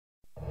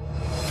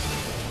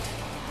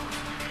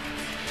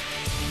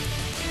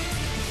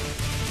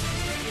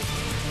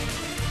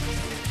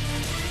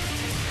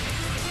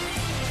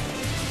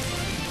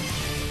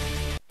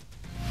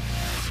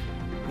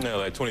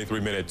Well, at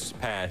 23 minutes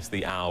past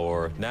the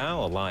hour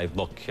now, a live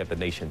look at the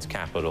nation's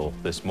capital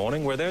this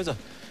morning, where there's a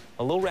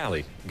little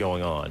rally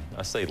going on.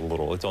 I say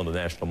little, it's on the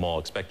National Mall,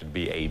 expected to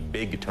be a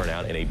big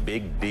turnout and a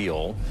big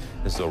deal.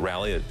 This is a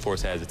rally that, of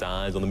course, has its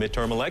eyes on the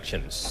midterm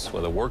elections.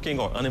 Whether working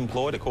or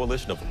unemployed, a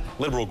coalition of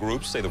liberal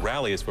groups say the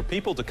rally is for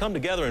people to come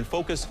together and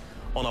focus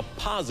on a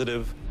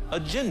positive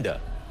agenda.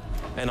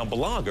 And a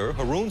blogger,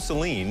 Haroon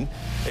Salim,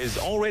 is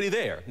already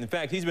there. In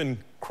fact, he's been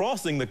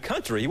crossing the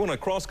country. He went on a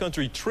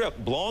cross-country trip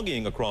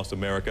blogging across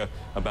America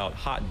about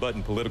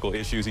hot-button political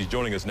issues. He's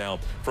joining us now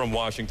from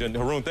Washington.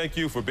 Haroon, thank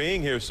you for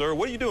being here, sir.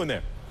 What are you doing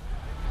there?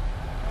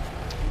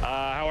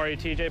 How are you,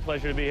 TJ?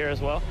 Pleasure to be here as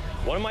well.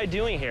 What am I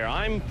doing here?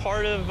 I'm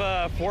part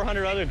of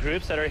 400 other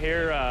groups that are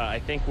here. I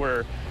think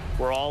we're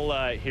all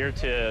here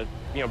to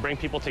bring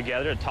people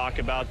together to talk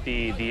about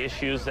the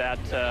issues that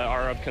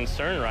are of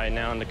concern right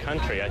now in the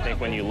country. I think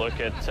when you look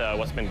at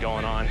what's been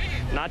going on,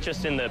 not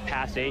just in the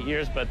past 8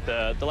 years, but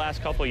the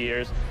last couple of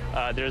years,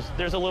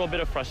 there's a little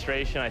bit of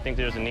frustration. I think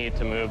there's a need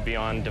to move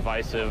beyond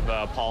divisive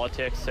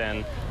politics,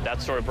 and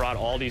that sort of brought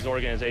all these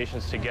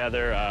organizations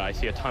together. I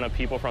see a ton of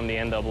people from the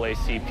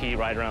NAACP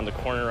right around the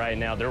corner right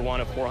now. They're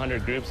one of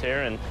 400 groups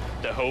here, and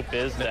the hope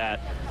is that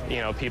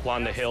people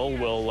on the Hill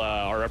will,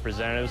 our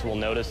representatives will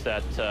notice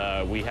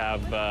that we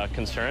have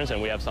concerns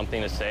and we have something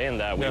to say, and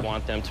that we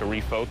want them to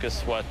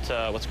refocus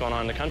what's going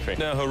on in the country.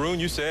 Now, Haroon,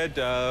 you said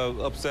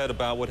upset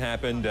about what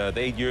happened the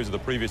 8 years of the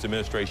previous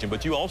administration,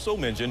 but you also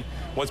mentioned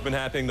what's been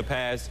happening the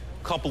past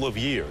couple of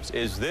years.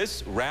 Is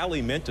this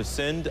rally meant to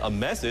send a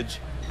message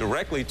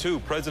directly to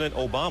President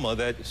Obama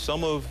that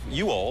some of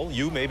you all,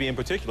 you maybe in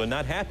particular,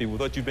 not happy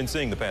with what you've been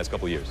seeing the past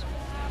couple of years?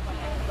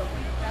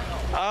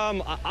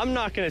 I'm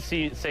not going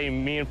to say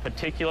me in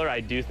particular. I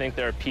do think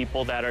there are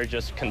people that are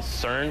just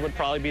concerned would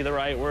probably be the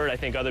right word. I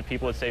think other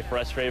people would say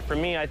frustrated. For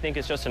me, I think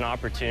it's just an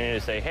opportunity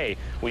to say, hey,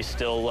 we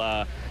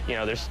still,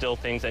 there's still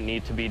things that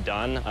need to be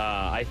done.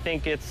 I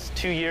think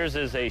 2 years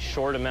is a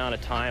short amount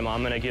of time.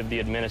 I'm going to give the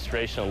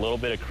administration a little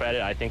bit of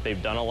credit. I think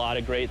they've done a lot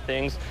of great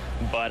things,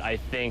 but I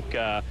think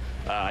the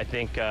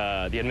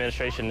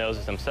administration knows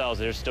it themselves.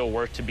 There's still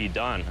work to be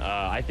done.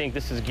 I think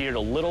this is geared a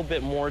little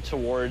bit more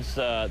towards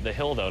the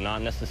Hill, though,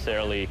 not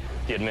necessarily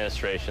the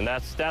administration.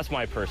 That's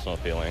my personal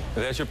feeling.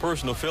 That's your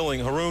personal feeling.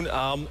 Haroon,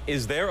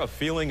 is there a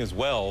feeling as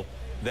well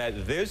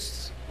that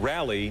this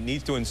rally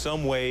needs to in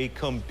some way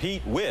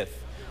compete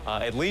with,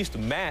 at least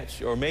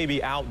match or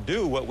maybe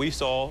outdo what we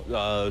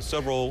saw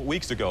several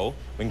weeks ago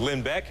when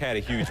Glenn Beck had a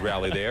huge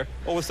rally there,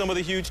 or with some of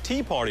the huge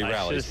Tea Party rallies?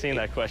 I should have seen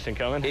that question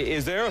coming.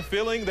 Is there a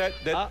feeling that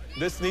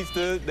this needs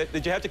to,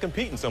 that you have to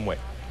compete in some way?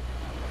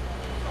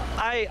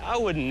 I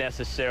wouldn't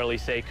necessarily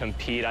say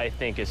compete. I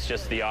think it's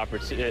just the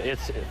opportunity.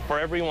 It's for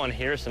everyone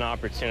here. It's an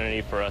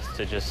opportunity for us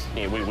to just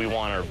we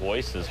want our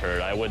voices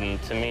heard. I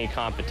wouldn't, to me,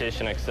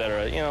 competition,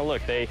 etc.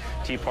 Look, Tea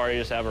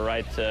Partiers have a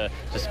right to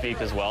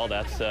speak as well.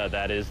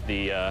 That is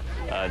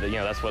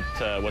that's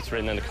what's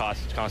written in the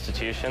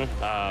Constitution.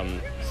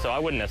 So I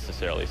wouldn't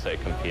necessarily say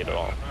compete at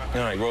all.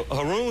 All right. Well,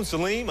 Haroon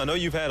Salim, I know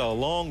you've had a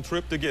long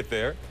trip to get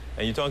there.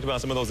 And you talked about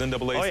some of those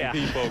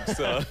NAACP folks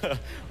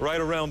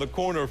right around the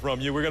corner from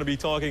you. We're going to be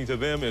talking to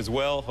them as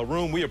well.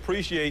 Haroon, we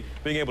appreciate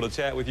being able to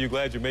chat with you.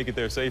 Glad you make it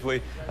there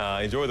safely.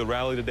 Enjoy the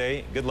rally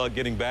today. Good luck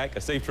getting back.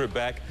 A safe trip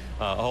back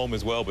home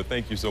as well. But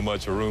thank you so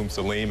much, Haroon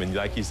Salim. And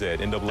like you said,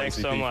 NAACP Thanks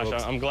so much.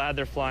 Folks. I'm glad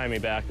they're flying me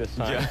back this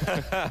time.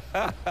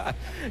 Yeah.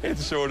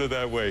 It's shorter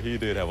that way. He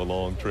did have a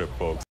long trip, folks.